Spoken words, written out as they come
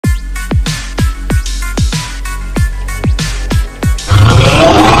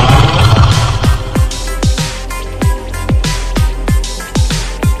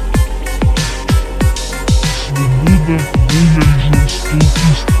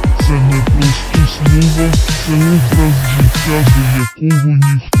це образ життя, до якого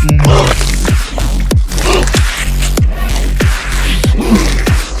ніхто не...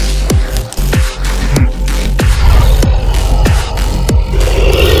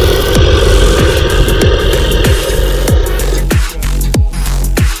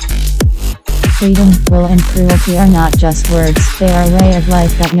 Freedom, will and cruelty are not just words, they are a way of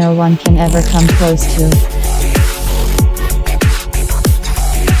life that no one can ever come close to.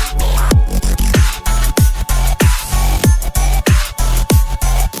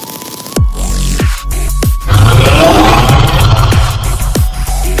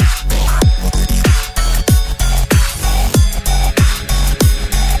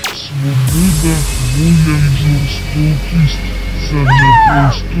 Свобода, воля і жорстокість – це не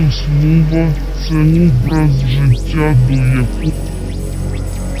просто слова, це образ життя, до якого...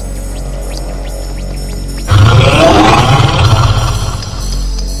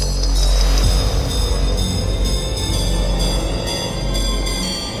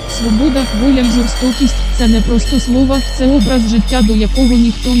 Свобода, воля й жорстокість – це не просто слова, це образ життя, до якого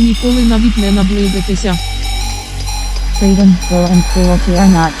ніхто ніколи навіть не наблизитися. Freedom, will and cruelty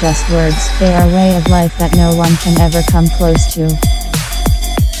are not just words, they are a way of life that no one can ever come close to.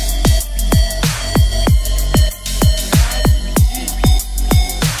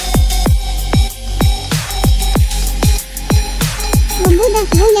 Свобода,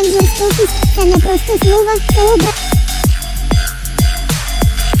 воля й жорстокість – це не просто слова, це образ...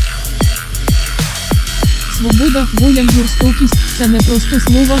 Свобода, воля й жорстокість – це не просто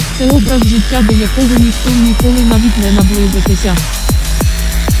слова, це образ життя, до якого ніхто ніколи навіть не наблизитися.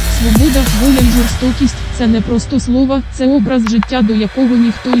 Свобода, воля й жорстокість – це не просто слова, це образ життя, до якого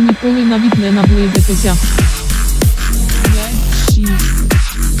ніхто ніколи навіть не наблизитися. 5-6.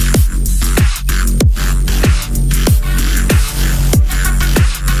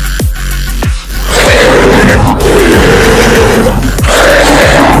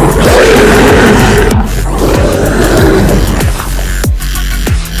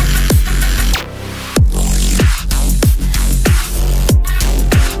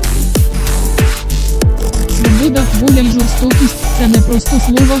 Свобода, воля й жорстокість – це не просто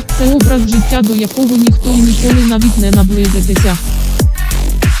слова, це образ життя, до якого ніхто ніколи навіть не наблизитися.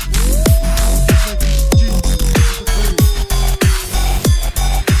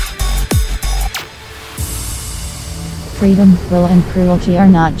 Freedom, will and cruelty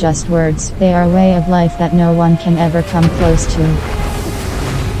are not just words, they are a way of life that no one can ever come close to.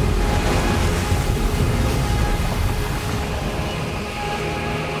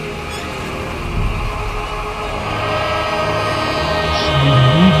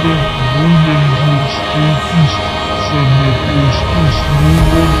 Свобода, воля і жорстокість – це не просто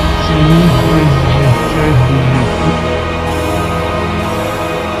слова, це образ життя, до якого...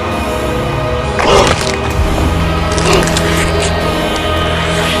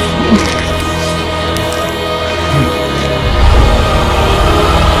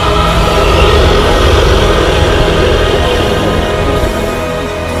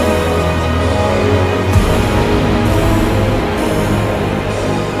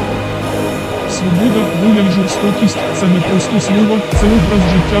 Свобода, воля й жорстокість – це не просто слова, це образ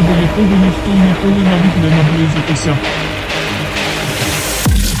життя, до якого ніхто ніколи навіть не наблизитися.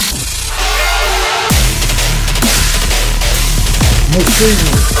 Ми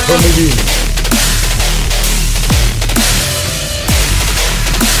сильні, бо ми вільні.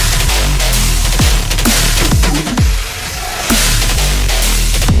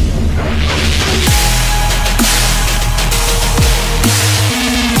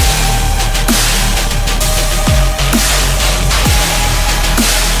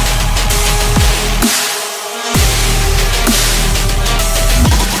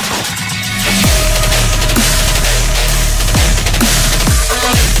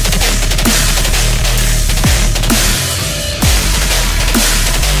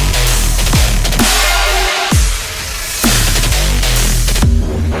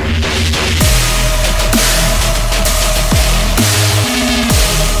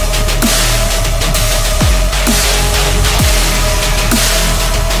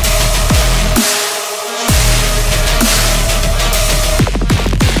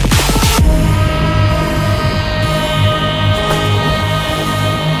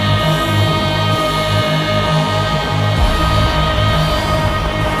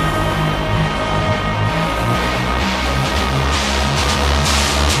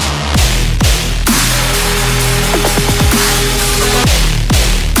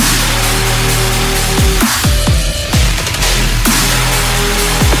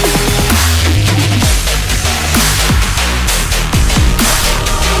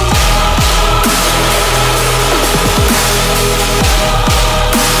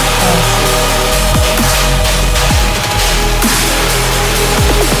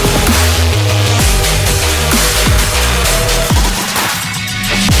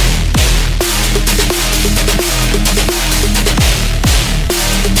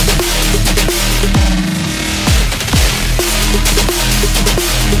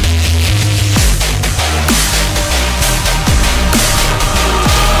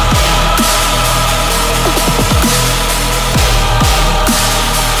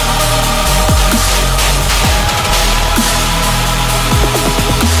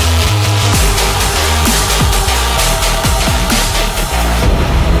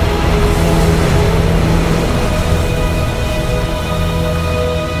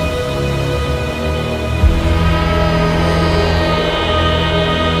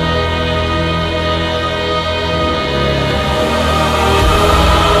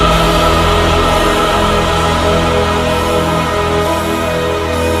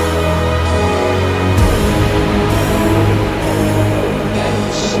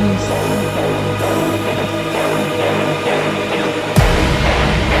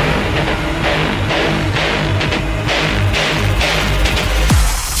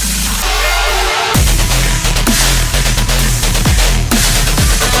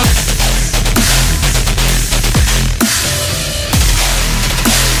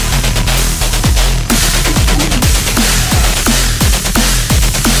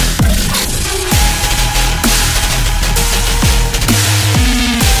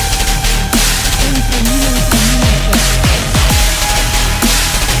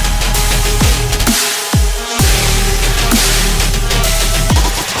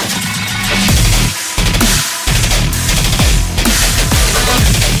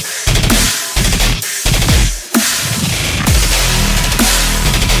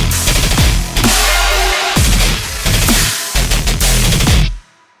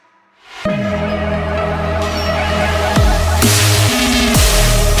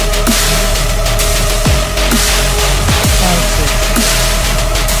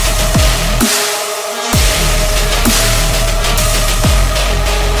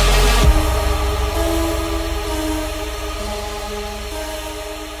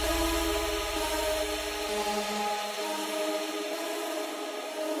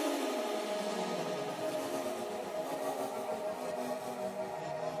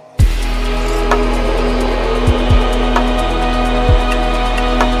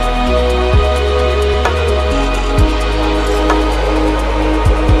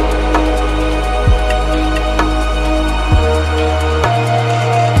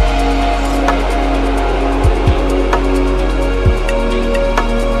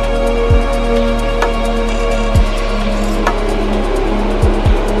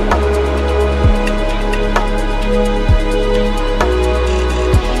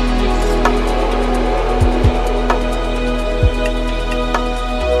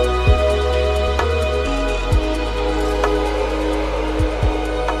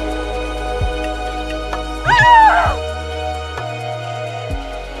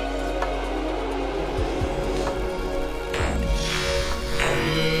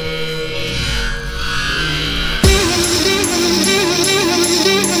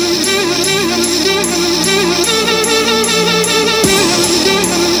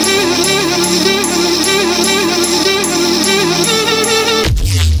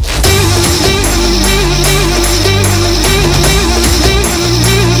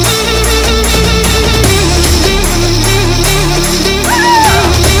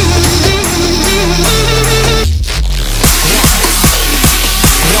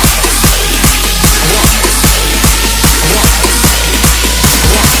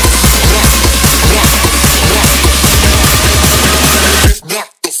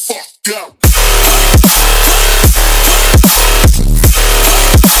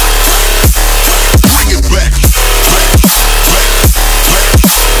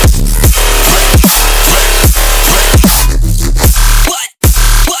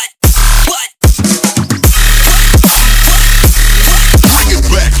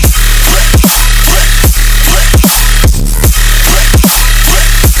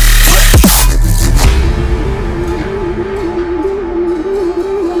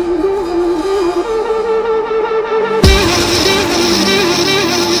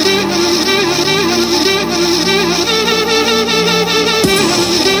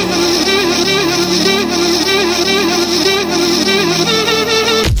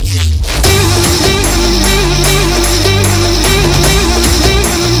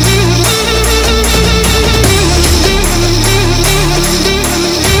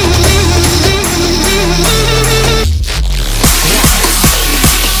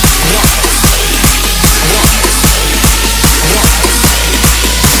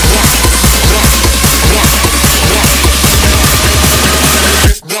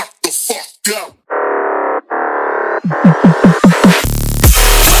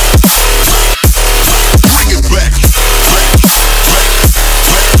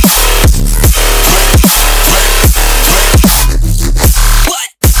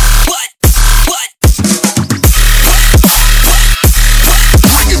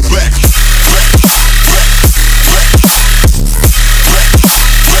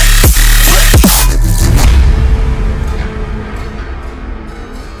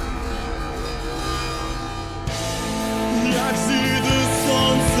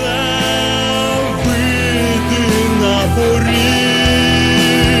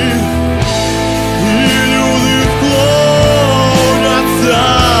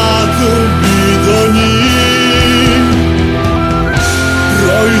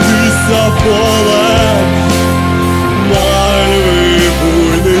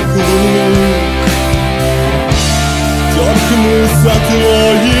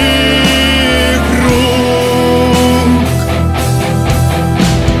 твоїх рук.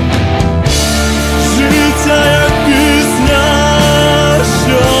 Життя як пісня,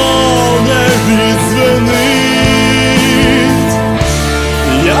 що не відзвенить.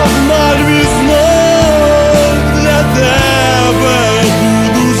 Я в мальві знов для тебе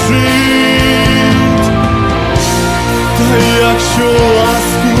буду жить. Та якщо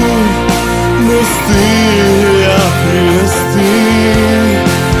ласку не встиг я принести,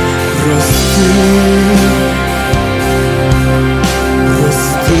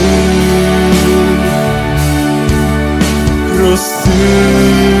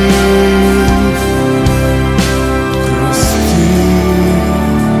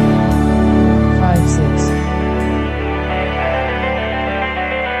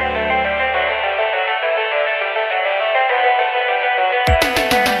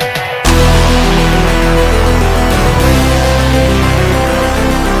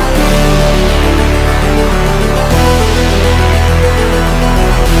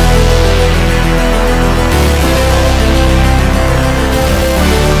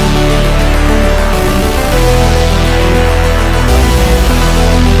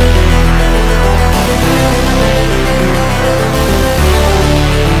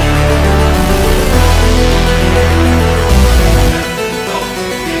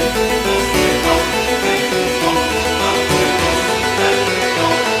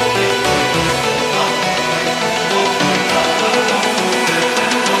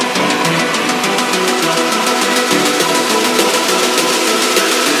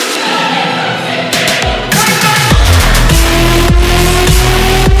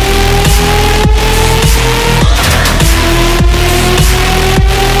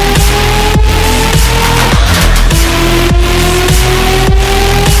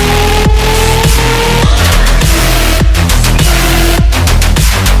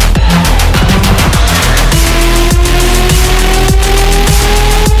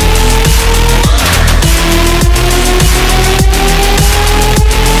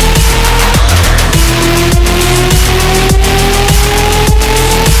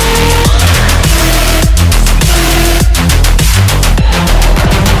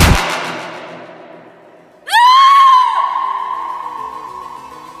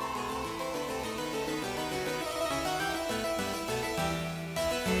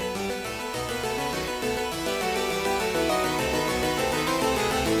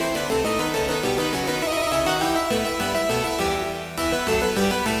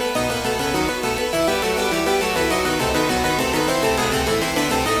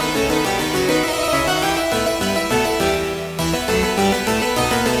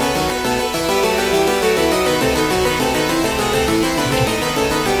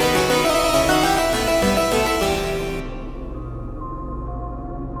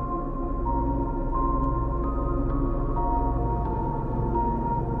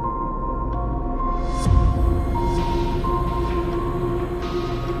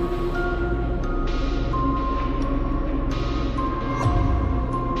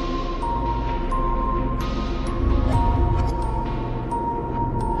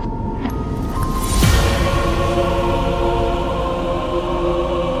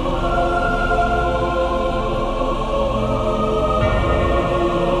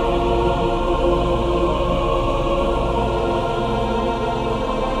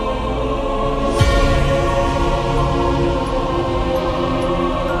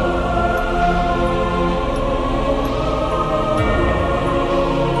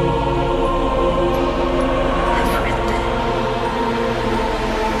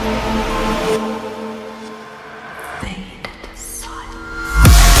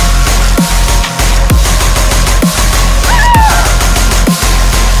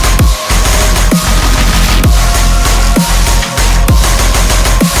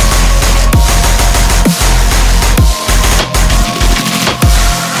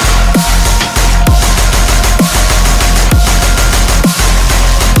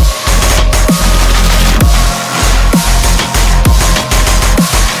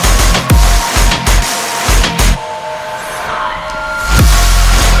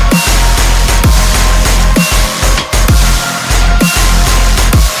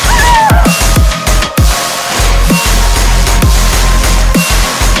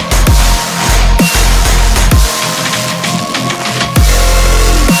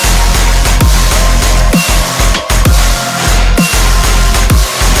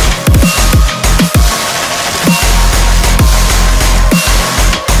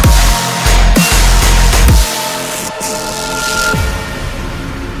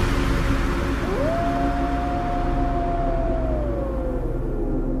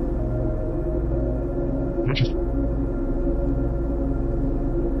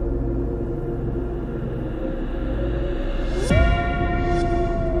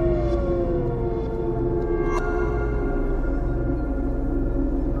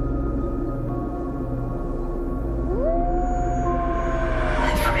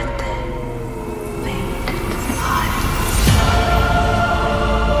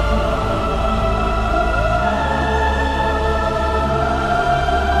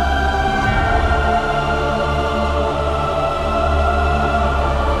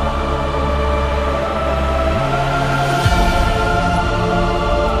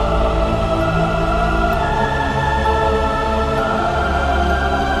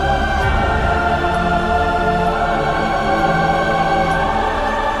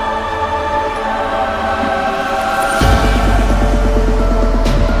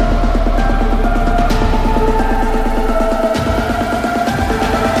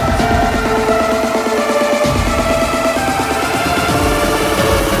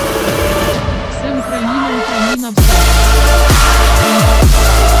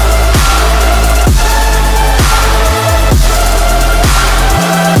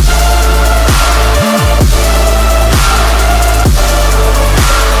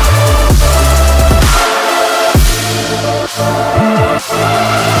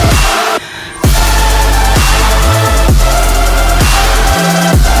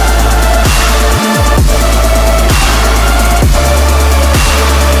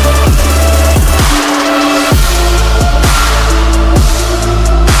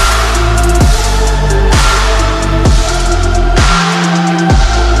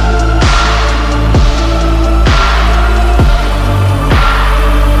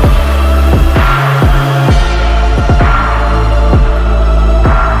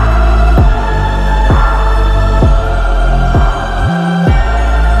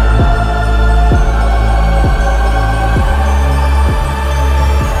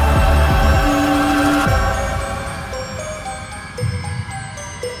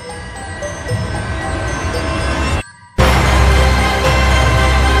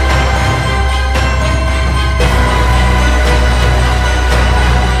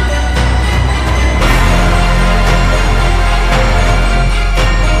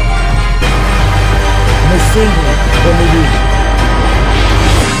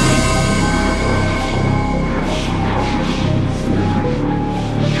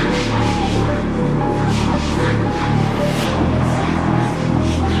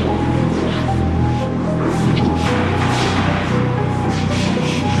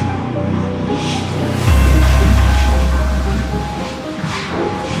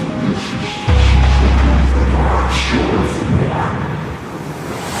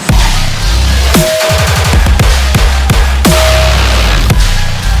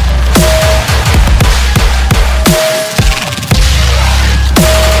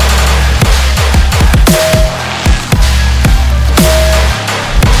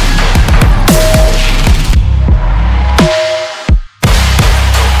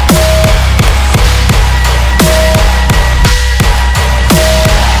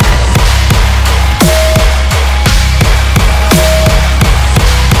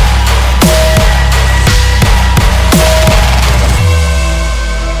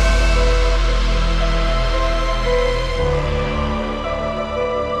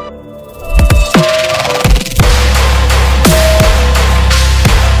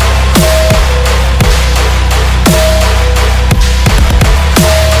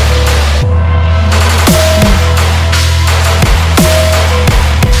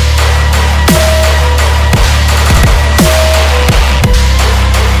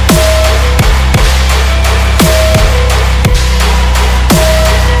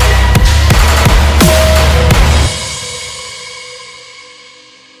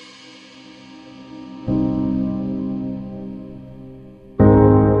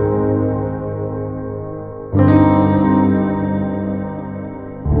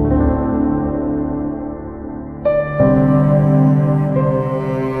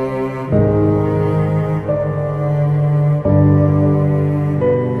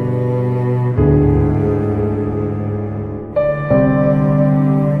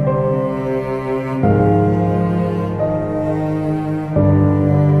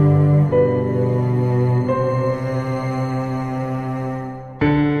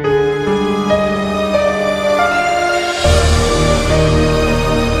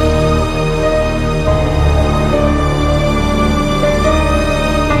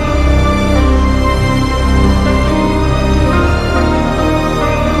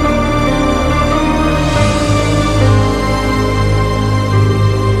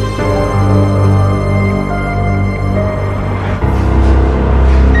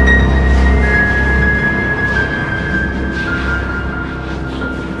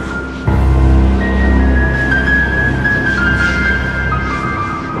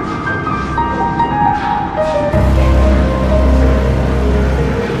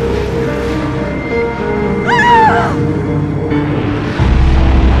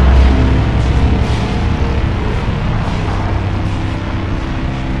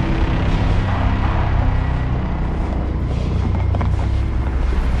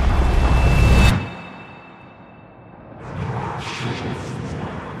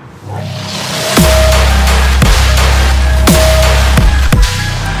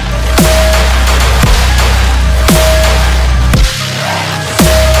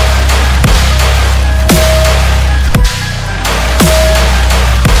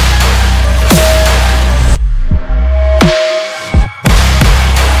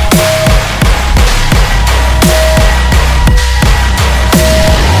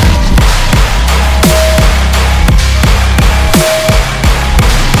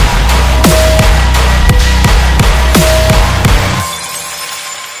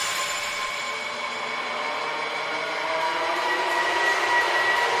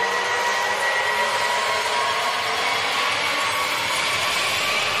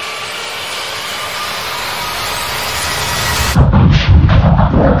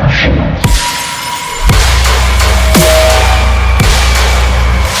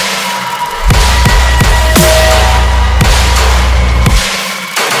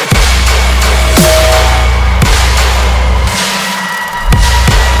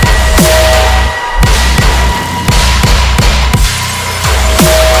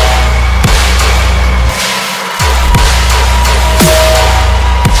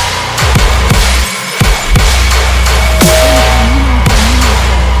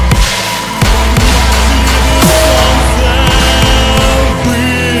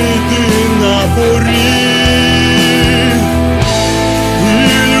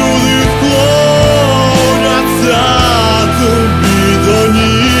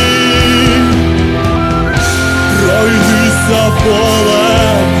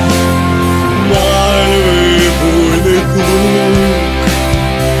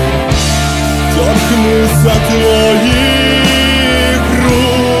 торкнуться твоїх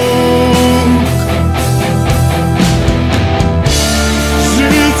рук.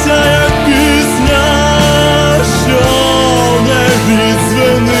 Життя як пісня, що не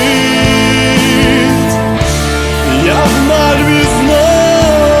відзвенить. Я в мальві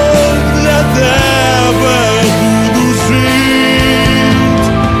знов для тебе буду жить.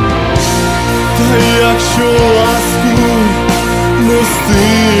 Та якщо ласку не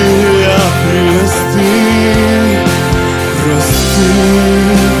встиг я принести, прости,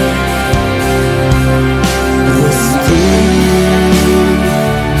 прости,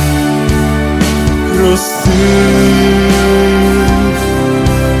 прости,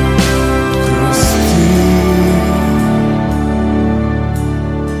 прости.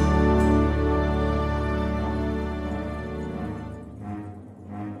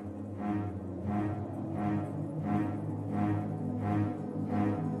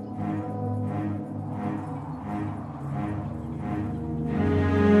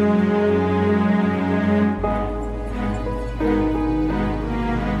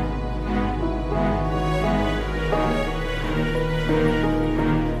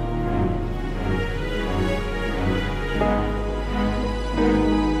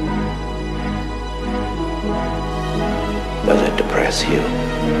 Does it depress you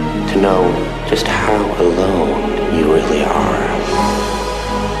to know just how alone you really are?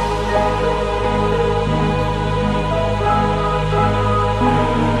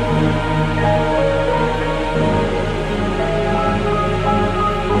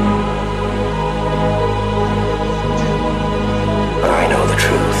 I know the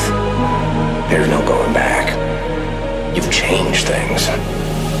truth. There's no going back. You've changed things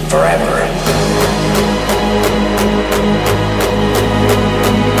forever.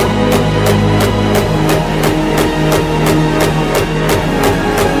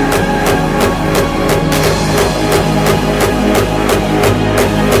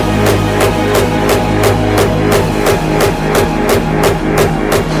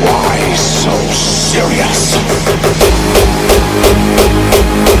 Why so serious?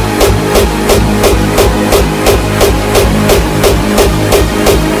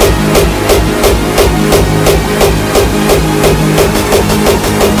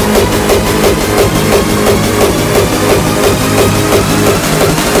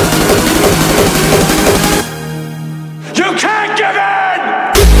 You can't give in!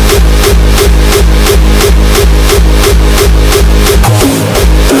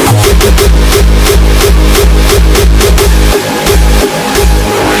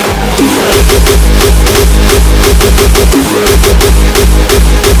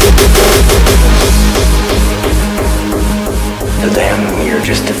 To them, you're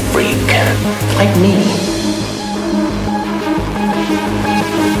just a freak, like me.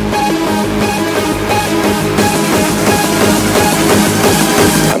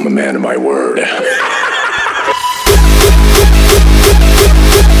 I'm a man of my word.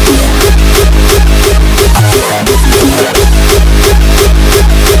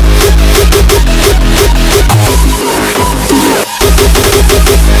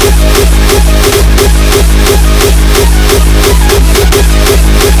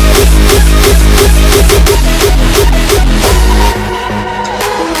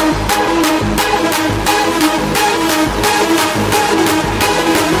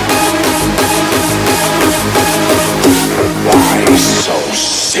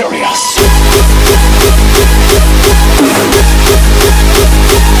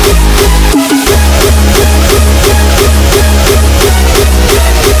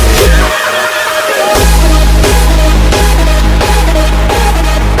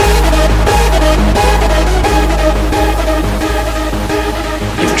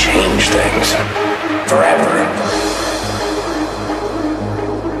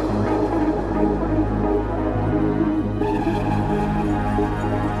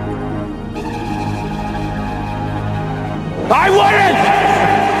 I wouldn't!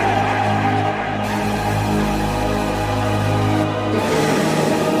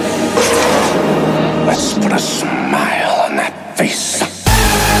 Let's put a smile on that face.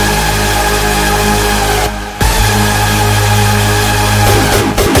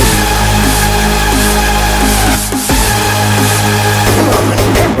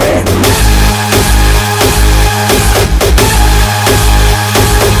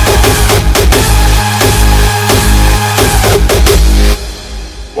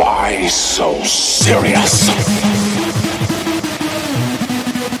 Why so serious?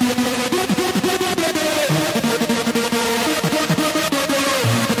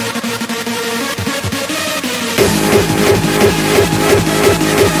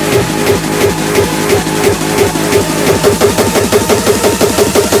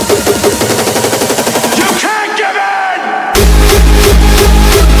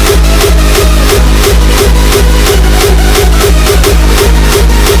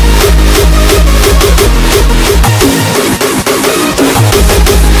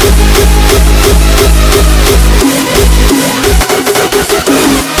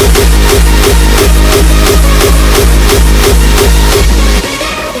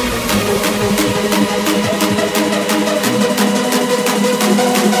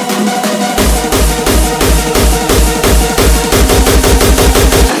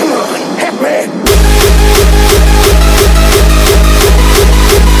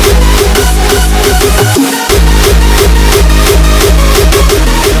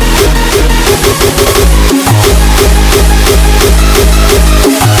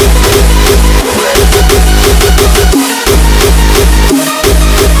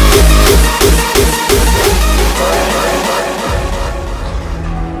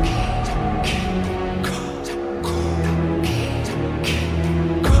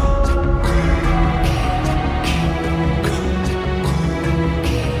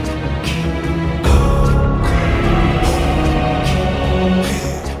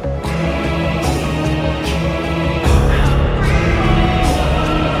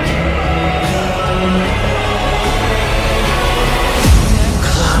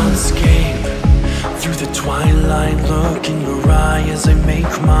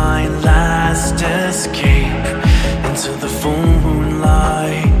 make my last escape into the full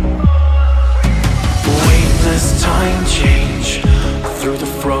moonlight. Weightless time change through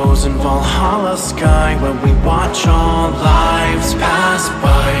the frozen Valhalla sky, where we watch our lives pass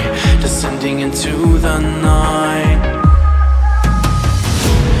by, descending into the night.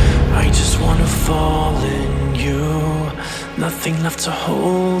 I just wanna fall in you, nothing left to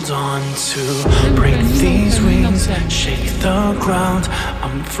hold on to. Break these wings, shake the ground,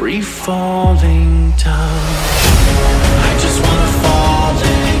 I'm free falling down. I just wanna fall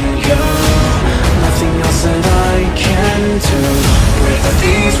in you, nothing else that I can do. Break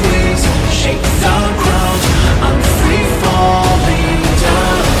these wings, shake the ground, I'm free falling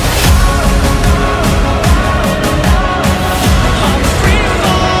down. I'm free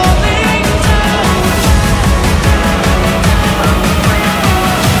falling down. I'm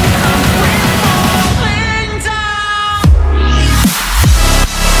free falling down.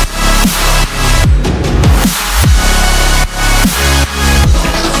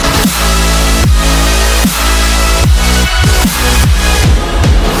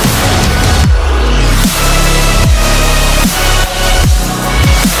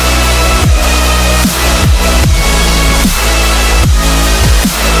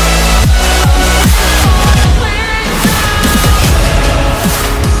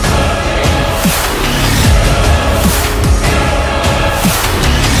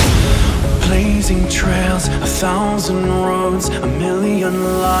 Blazing trails, 1,000 roads, a million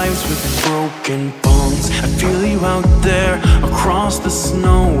lives with broken bones. I feel you out there across the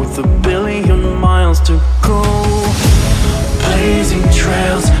snow with 1 billion miles to go. Blazing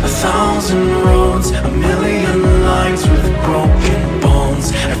trails, 1,000 roads, a million lives with broken bones.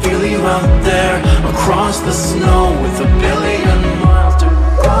 I feel you out there across the snow with 1 billion miles to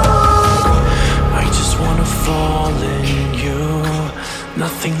go. I just wanna fall in you,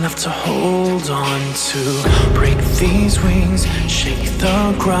 nothing left to hold on to. Break these wings, shake the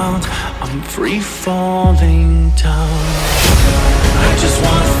ground, I'm free falling down. I just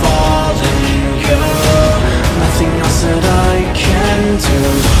wanna fall in you, nothing else that I can do.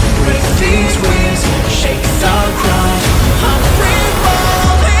 Break these wings, shake the ground, I'm free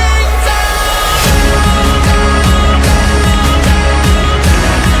falling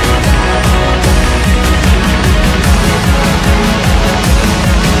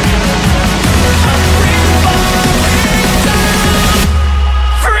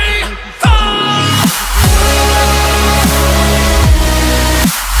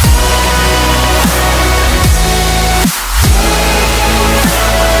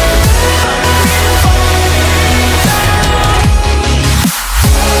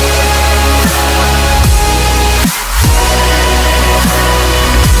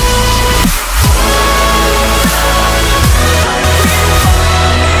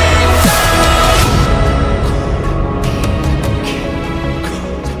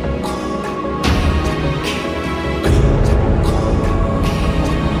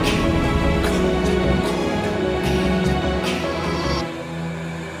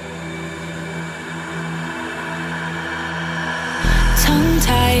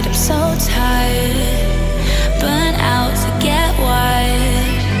tongue-tied, I'm so tired, burnt out to get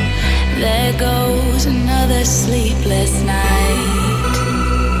wide. There goes another sleepless night.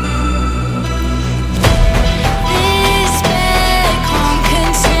 This bed can't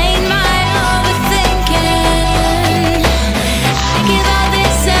contain my overthinking. I give all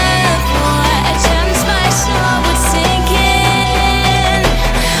this up for a chance my soul would sink in.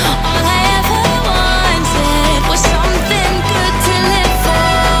 All I ever wanted was something good to live for,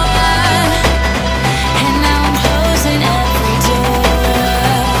 and now I'm closing every door.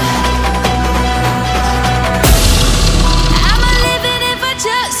 Am I living if I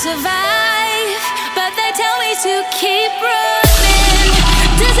just survive? But they tell me to keep running.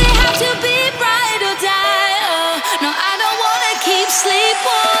 Does it have to be ride or die? Oh, no, I don't wanna keep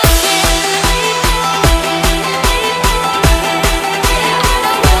sleepwalking. I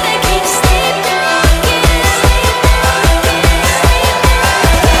don't wanna keep sleepwalking.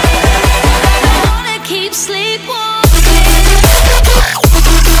 I don't wanna keep sleepwalking.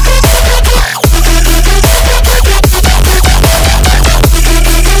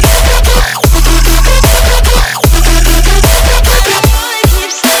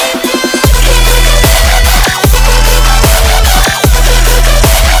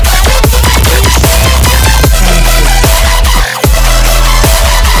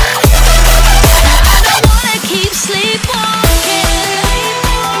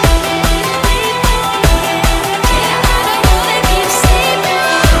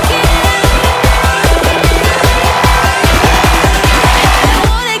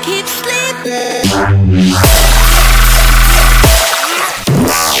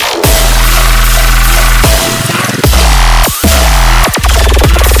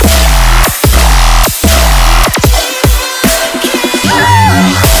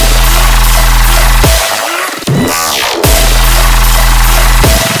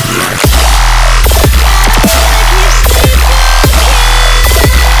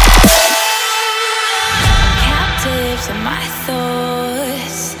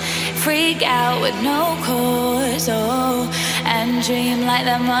 freak out with no cause, oh, and dream like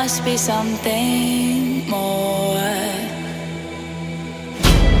there must be something more.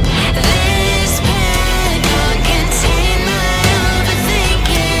 This pen can't contain my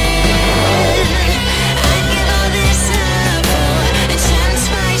overthinking. I give all this up for a chance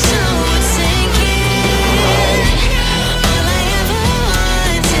my soul would sink in. All I ever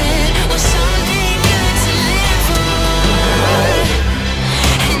wanted was something good to live for,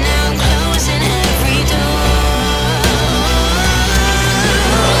 and now I'm closing every door.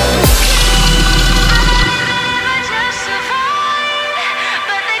 Just survive,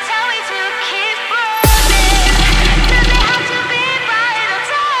 but they tell me to keep running. Does it have to be right or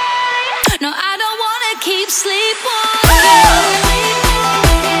die? No, I don't wanna keep sleepwalking.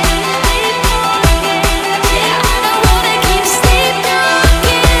 Yeah, I don't wanna keep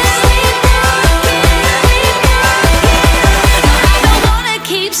sleepwalking. No, I don't wanna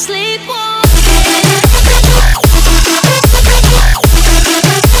keep sleepwalking.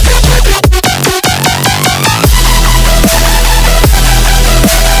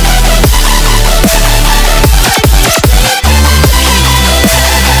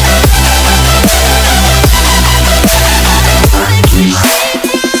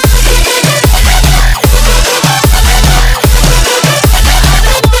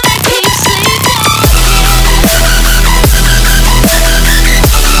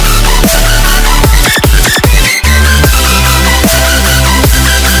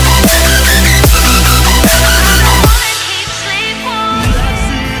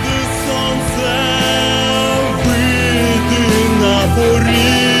 Сонце вийти на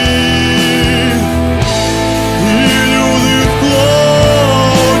поріг, і люди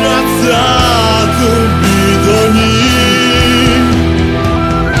вклоняться тобі до ніг.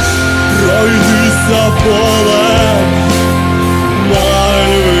 Пройдися полем,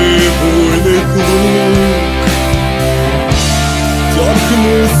 мальви буйних лук,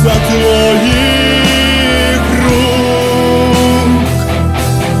 торкнуся твоїх рук.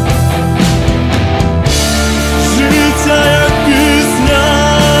 Життя як пісня,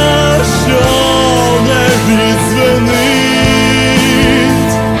 що не відзвенить.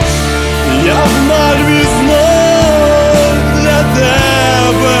 Я в мальві знов для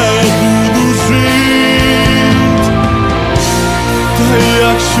тебе буду жить. Та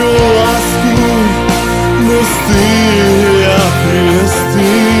якщо ласку нести, я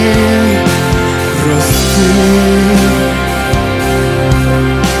принести, прости,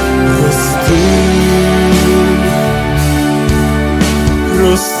 прости,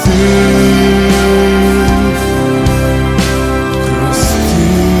 прости, прости.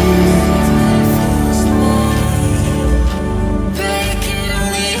 Breaking on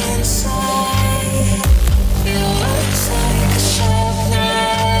the inside, your words like a sharp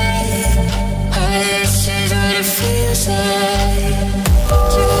knife. This is what it feels like.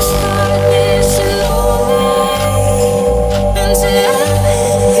 Just like this alone, until I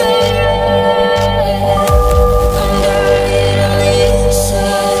got right. I'm dying on the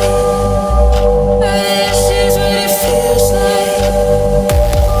inside.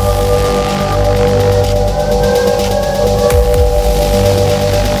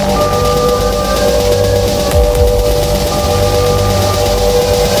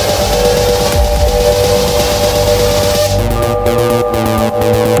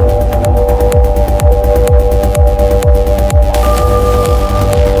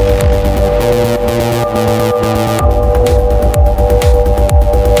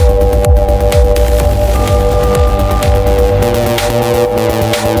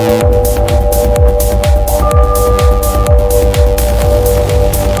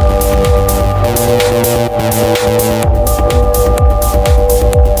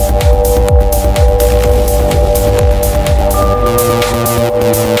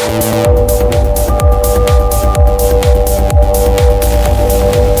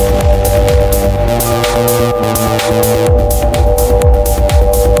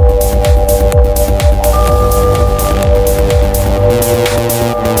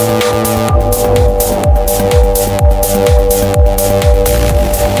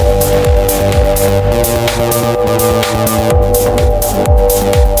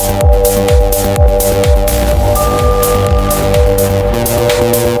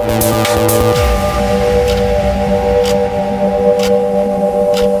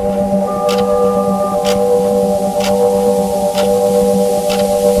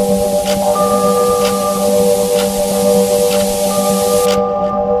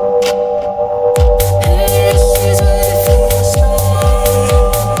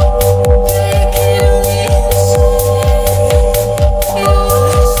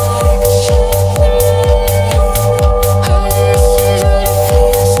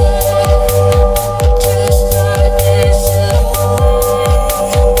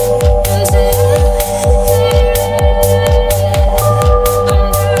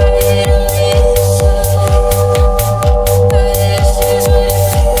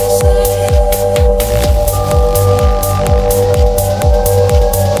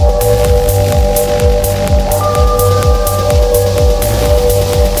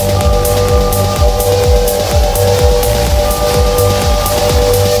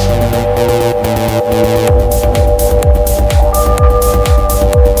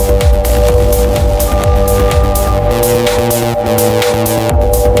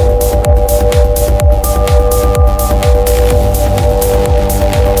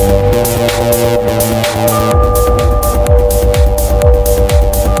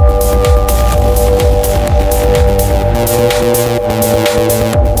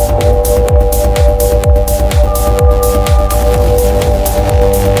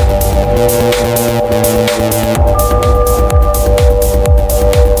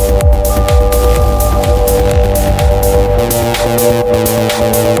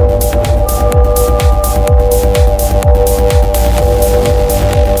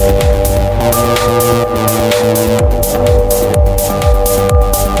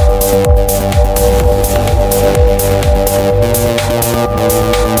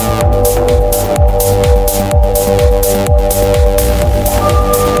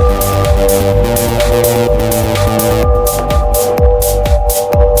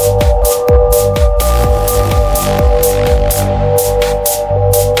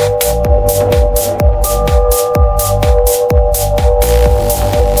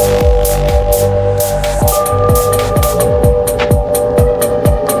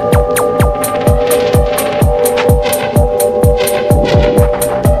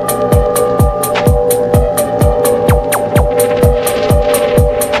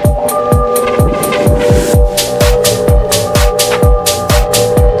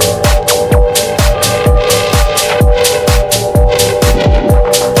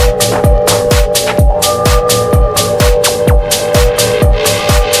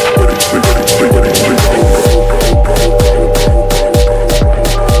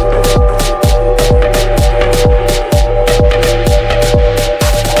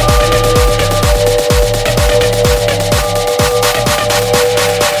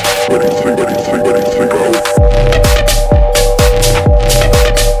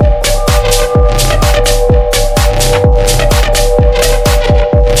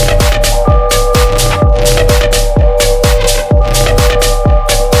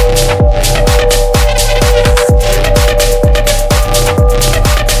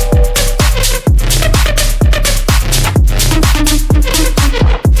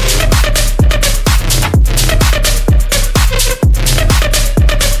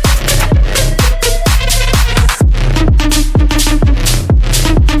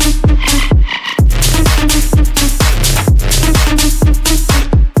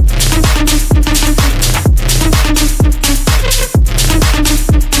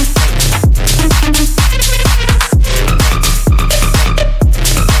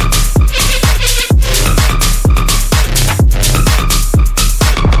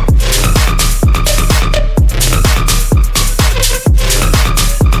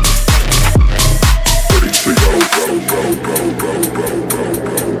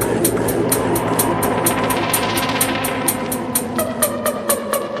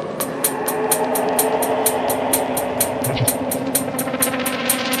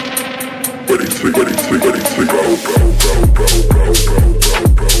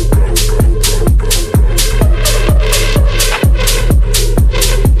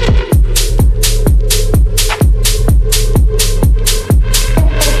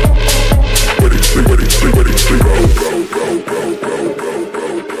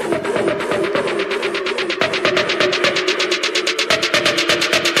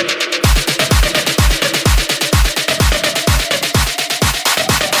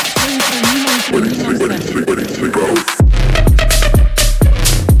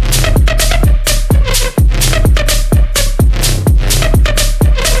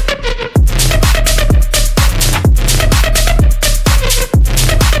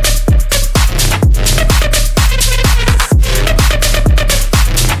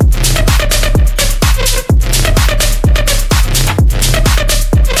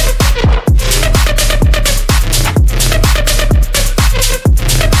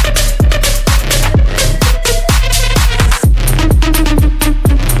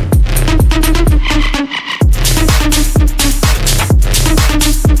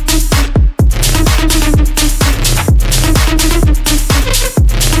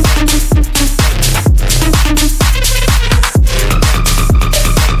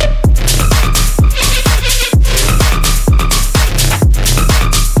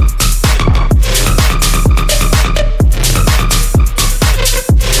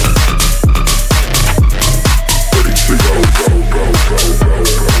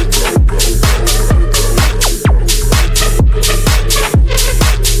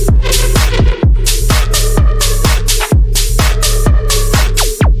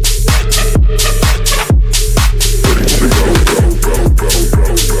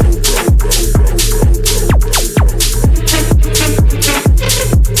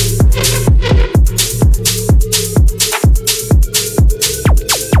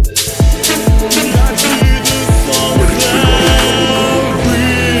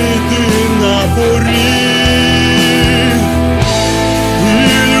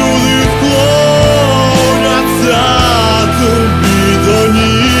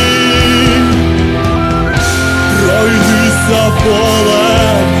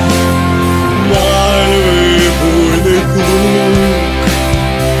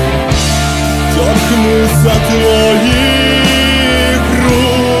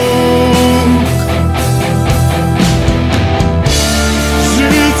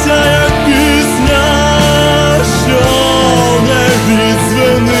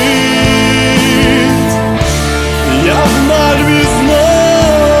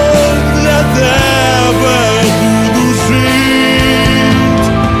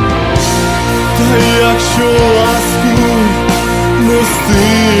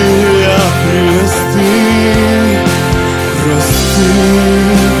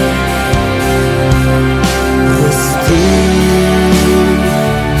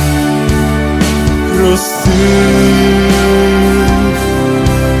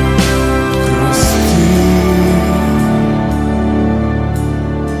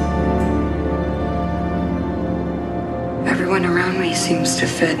 Everyone around me seems to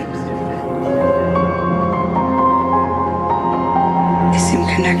fit. They seem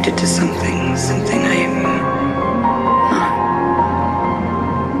connected to something I'm not.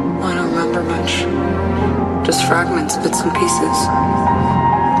 I don't remember much. Just fragments, bits and pieces.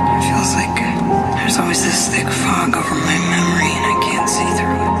 It feels like there's always this thick fog over my memory and I can't see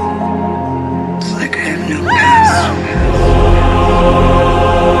through it. It's like I have no past.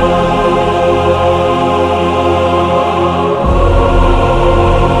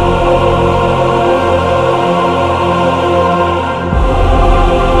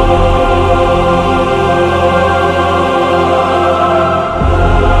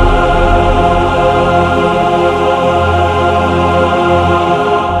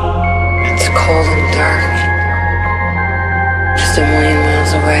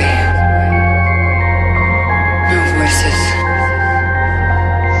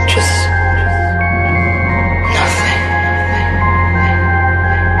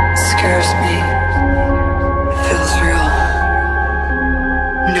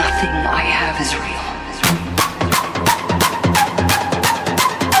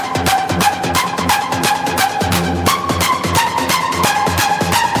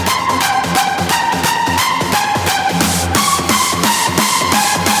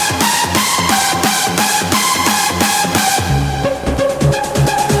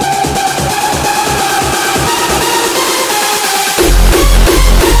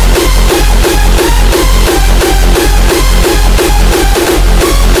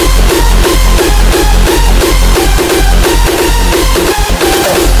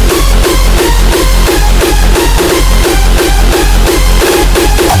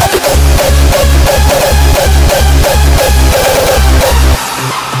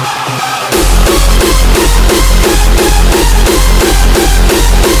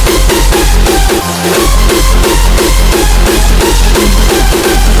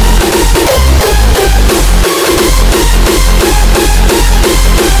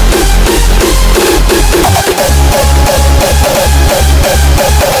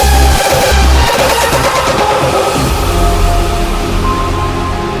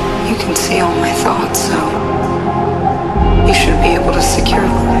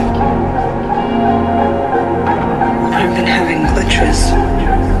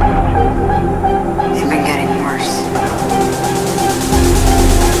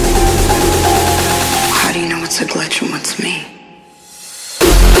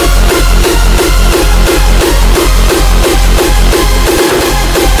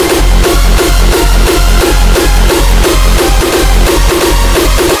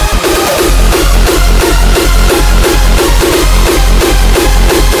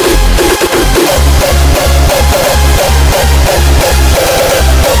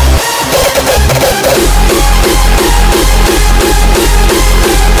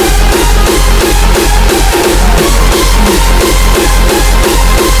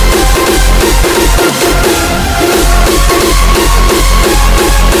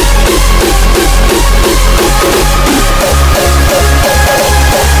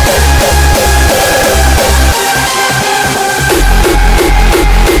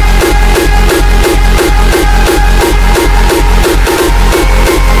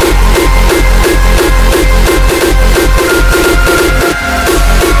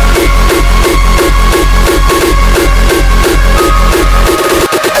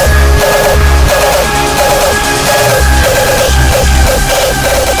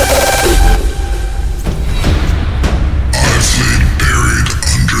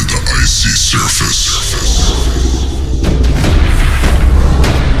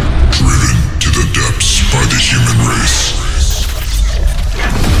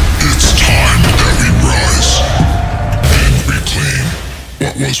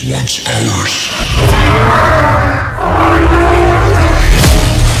 was once ours.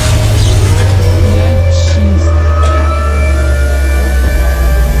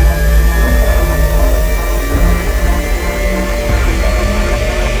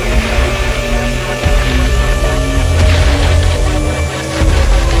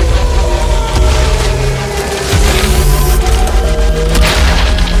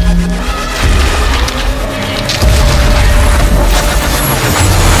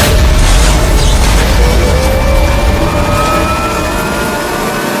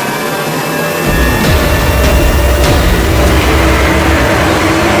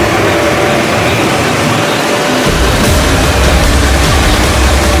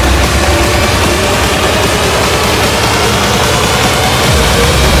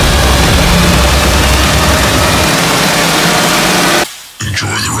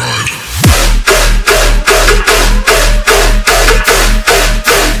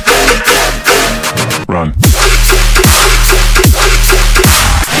 Run.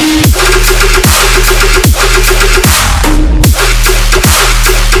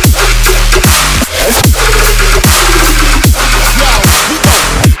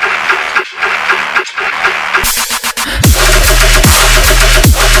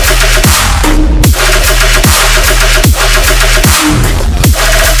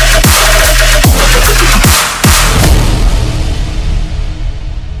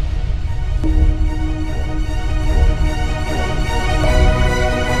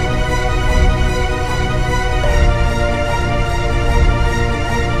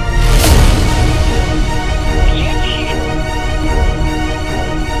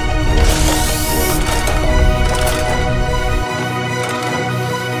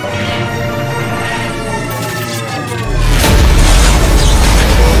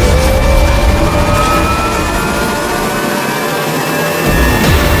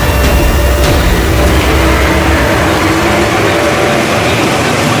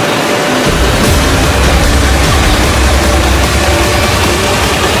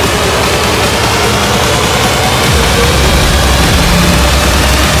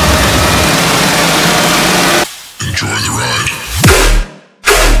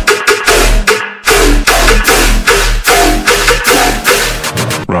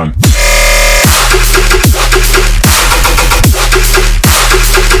 Run.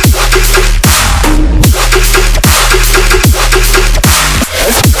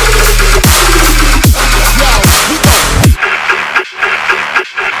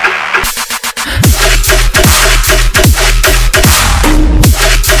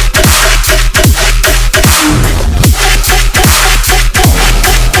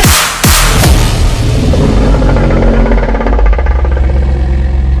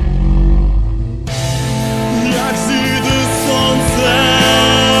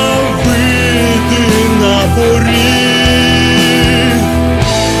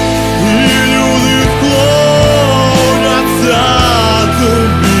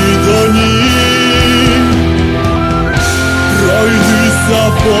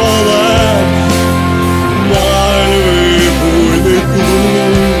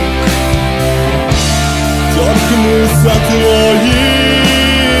 Торкнуться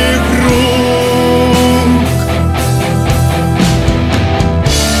твоїх рук.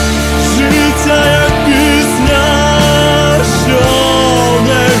 Життя як пісня, що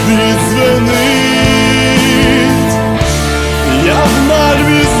не відзвенить. Я в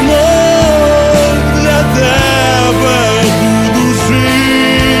мальві знов для тебе буду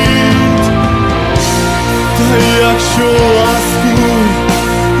жить. Та якщо ласку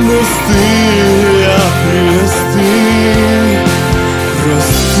нести, я принести,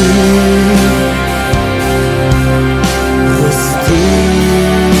 прости, прости,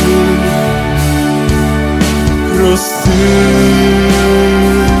 прости,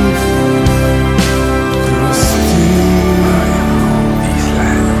 прости.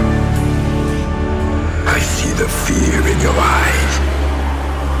 I see the fear in your eyes.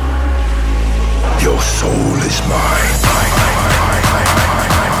 Your soul is mine.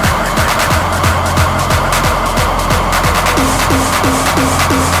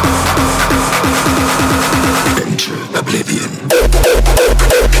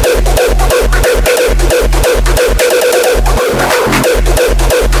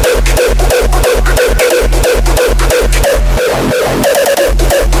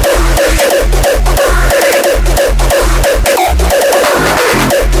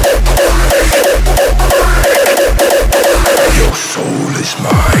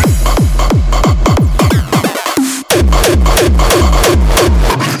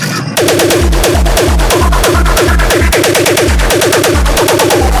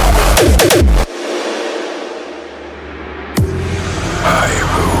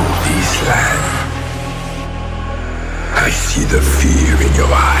 see the fear in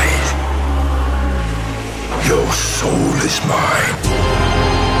your eyes. Your soul is mine.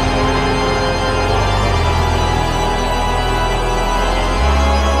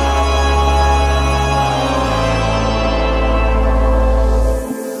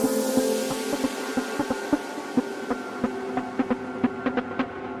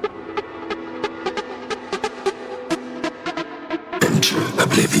 Enter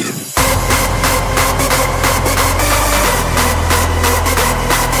oblivion.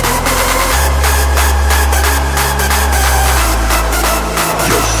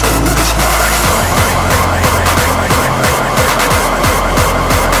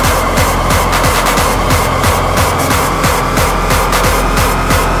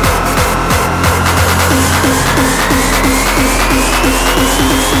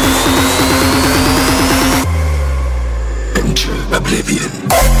 Oblivion.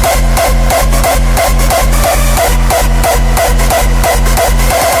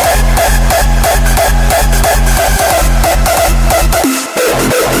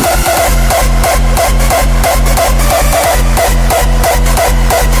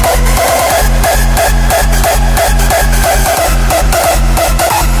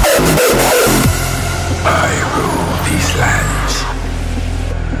 I rule these lands.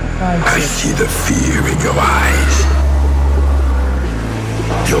 I see the fear in your eyes.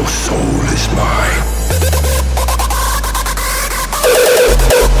 Your soul is mine.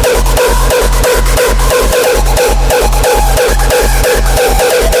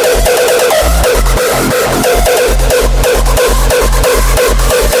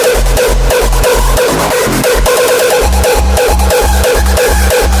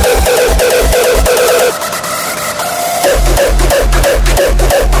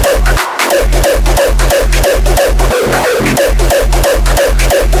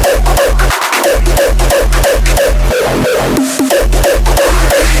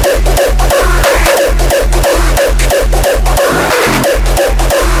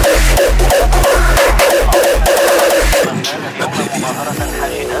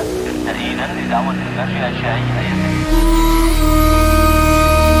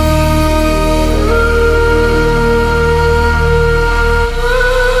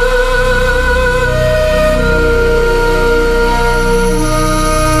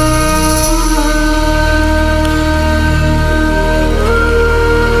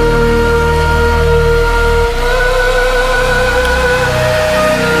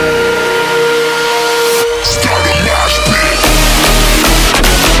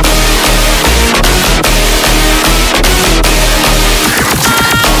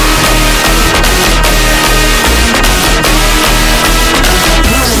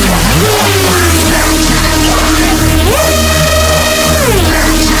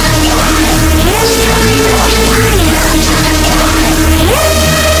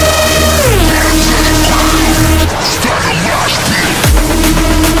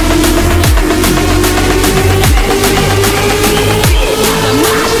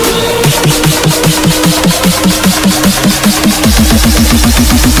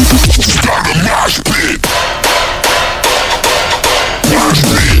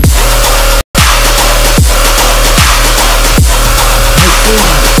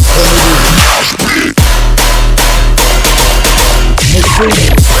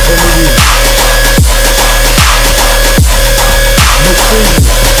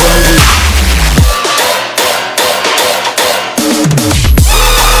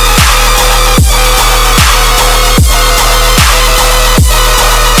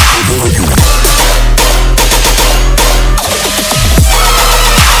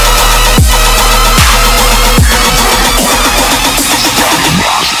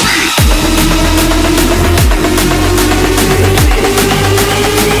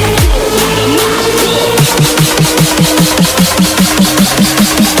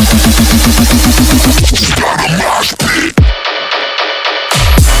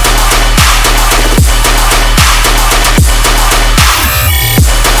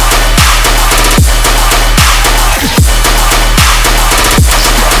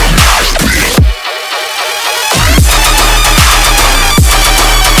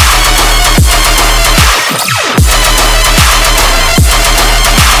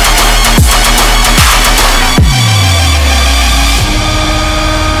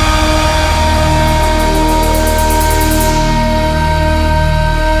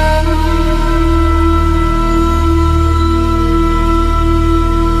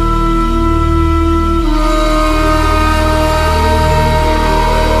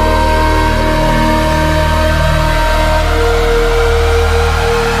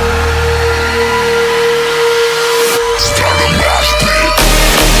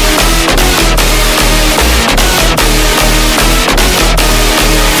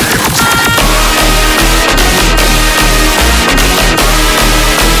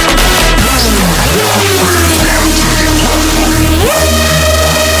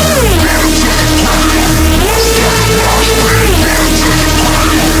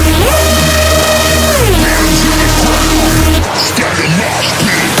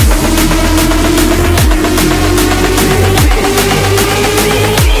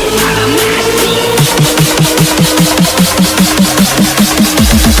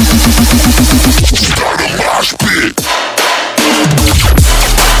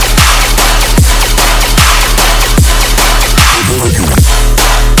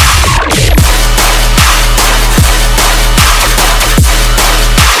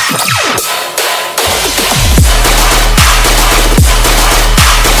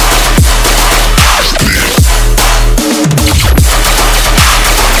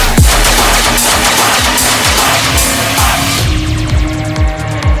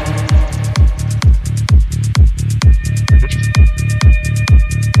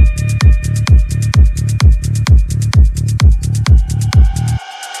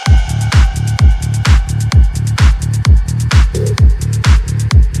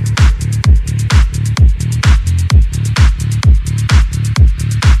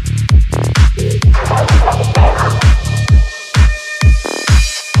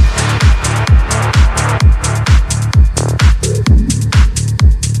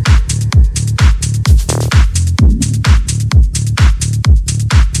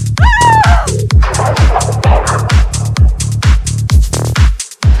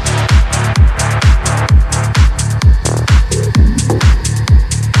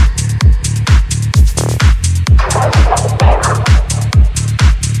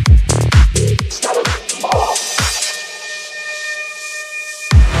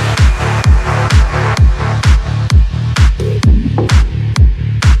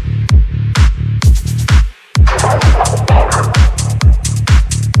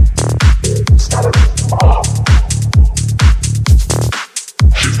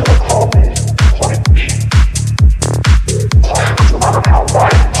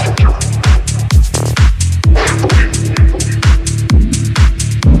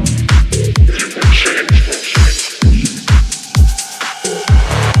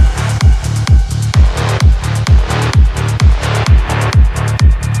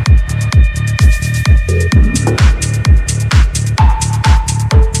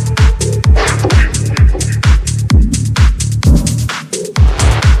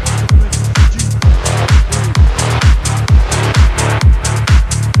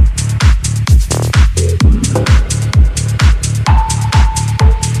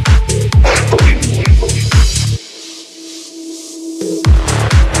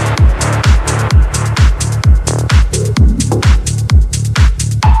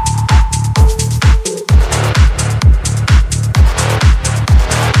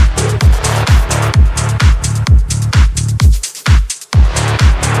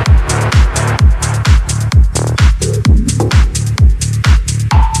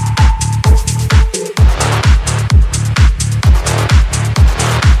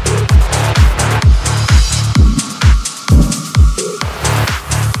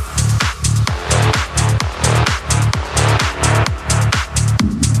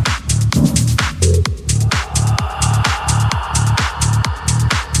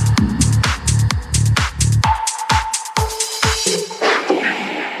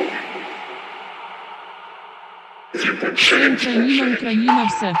 Все Україна, Україна,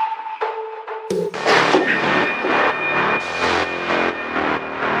 все.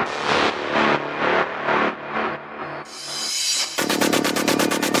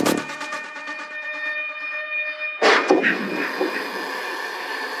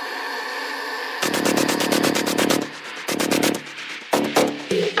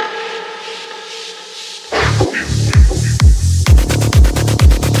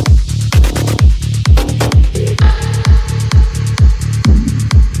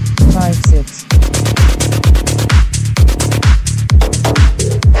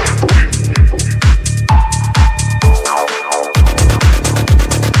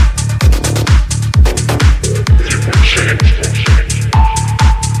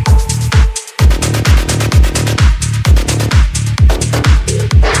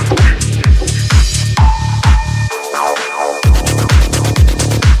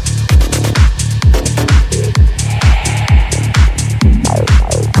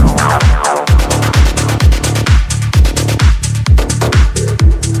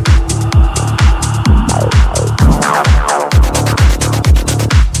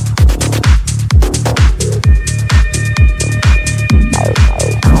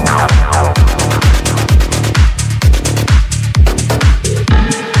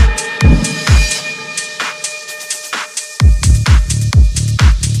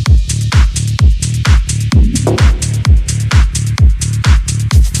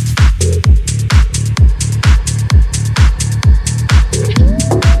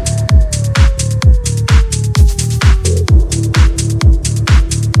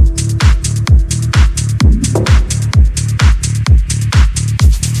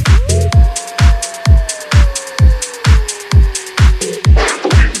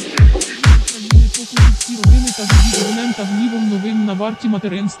 варті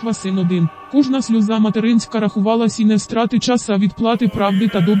материнства син один. Кожна сльоза материнська рахувалась і не втрати час, а відплати правди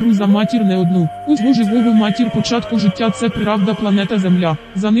та добру за матір не одну. Усього живого матір початку життя – це правда планета Земля.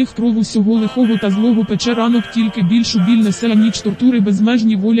 За них кров усього лихого та злого пече ранок, тільки більшу біль несе, а ніч тортури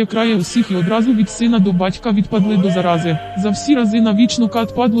безмежні воля крає усіх, і одразу від сина до батька відпадли до зарази. За всі рази навічно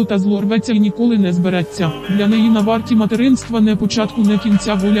кат падло та зло рветься і ніколи не збереться. Для неї на варті материнства не початку, не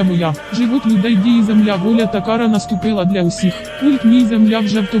кінця воля моя. Живот людей діє земля, воля та кара наступила для усіх. Культ мій земля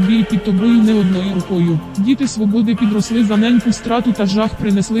вже в тобі і під тобою не одною рукою. Діти свободи підросли, за неньку страту та жах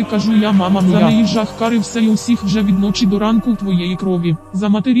принесли, кажу я, мама моя. За неї жах кари все і усіх вже від ночі до ранку твоєї крові. За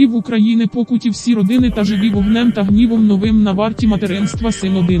матерів України покуті всі родини та живі вогнем та гнівом новим на варті материнства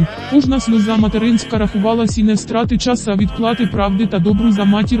син один. Кожна сльоза материнська рахувалась і не втрати час, а відплати правди та добру за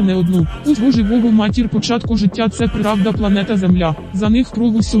матір не одну. Усього живого матір початку життя – це правда планета Земля. За них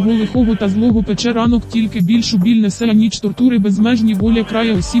кров усього лихого та злого пече ранок, тільки більшу біль несе, а ніч тортури безмежні воля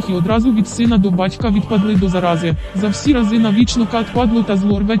крає усіх, і одразу від сина до батька відпадли до зарази. За всі рази навічно кат падло та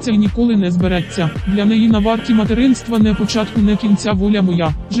зло рветься і ніколи не збереться. Для неї на варті материнства не початку, не кінця воля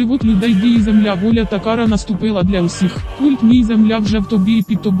моя. Живот людей діє земля, воля та кара наступила для усіх. Культ мій земля вже в тобі і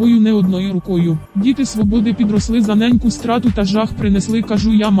під тобою не одною рукою. Діти свободи підросли, за неньку страту та жах принесли,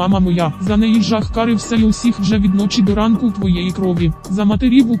 кажу я, мама моя. За неї жах кари все і усіх вже від ночі до ранку твоєї крові. За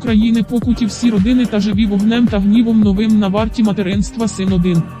матерів України покуті всі родини та живі вогнем та гнівом новим на варті материнства син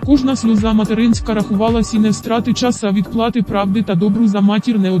один. Кожна сльоза материнська рахувалась і не втрати час, а відплати правди та добру за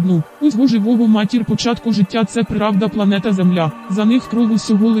матір не одну. Усього живого матір початку життя – це правда планета Земля. За них кров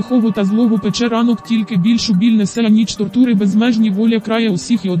усього лихого та злого пече ранок, тільки більшу біль несе, а ніч тортури безмежні воля крає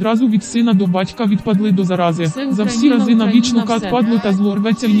усіх, і одразу від сина до батька відпадли до зарази. За всі рази навічно кат падло та зло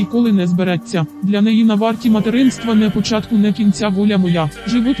рветься і ніколи не збереться. Для неї на варті материнства не початку, не кінця воля моя.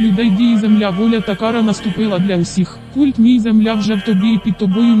 Живот людей діє земля, воля та кара наступила для усіх. Культ мій земля вже в тобі і під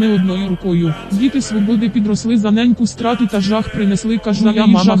тобою не одною рукою. Діти свободи підросли, за неньку страту та жах принесли, кажу я,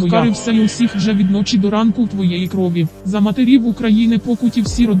 мама моя. Кари все і усіх вже від ночі до ранку твоєї крові. За матерів України покуті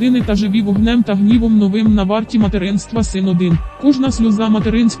всі родини та живі вогнем та гнівом новим на варті материнства син один. Кожна сльоза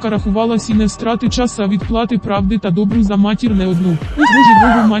материнська рахувалась і не втрати час, а відплати правди та добру за матір не одну. Усього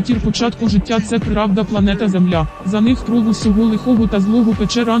живого матір початку життя – це правда планета Земля. За них кров усього лихого та злого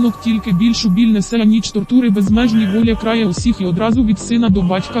пече ранок, тільки більшу біль несе, а ніч тортури безмежні воля крає усіх, і одразу від сина до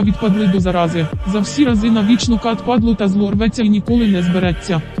батька відпадли до зарази. За всі рази навічно кат падло та зло рветься і ніколи не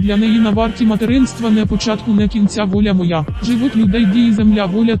збереться. Для неї на варті материнства не початку, не кінця воля моя. Живот людей діє земля,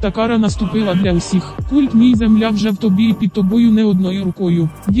 воля та кара наступила для усіх. Культ мій земля вже в тобі і під тобою не одною рукою.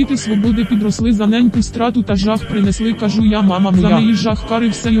 Діти свободи підросли, за неньку страту та жах принесли, кажу я, мама моя. За неї жах кари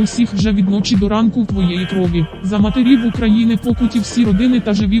все і усіх вже від ночі до ранку твоєї крові. За матерів України покуті всі родини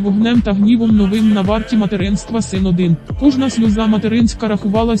та живі вогнем та гнівом новим на варті материнства син один. Кожна Кожна сльоза материнська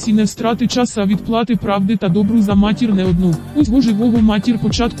рахувалась і не встрати час, а відплати правди та добру за матір не одну. Усього живого матір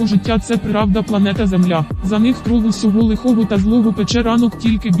початку життя – це приравда планета Земля. За них кров усього лихого та злого пече ранок,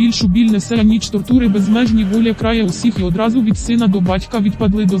 тільки більшу біль несе, а ніч тортури безмежні, воля крає усіх, і одразу від сина до батька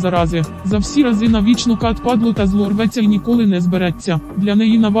відпадли до зарази. За всі рази навічно кат падло та зло рветься і ніколи не збереться. Для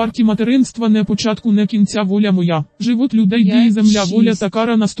неї на варті материнства не початку, не кінця воля моя. Живот людей діє земля, воля та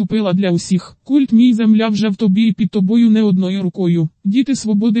кара наступила для усіх. Культ мій земля вже в тобі і під тобою не одною рукою. Діти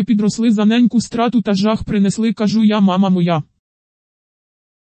свободи підросли, за неньку страту та жах принесли, кажу я, мама моя.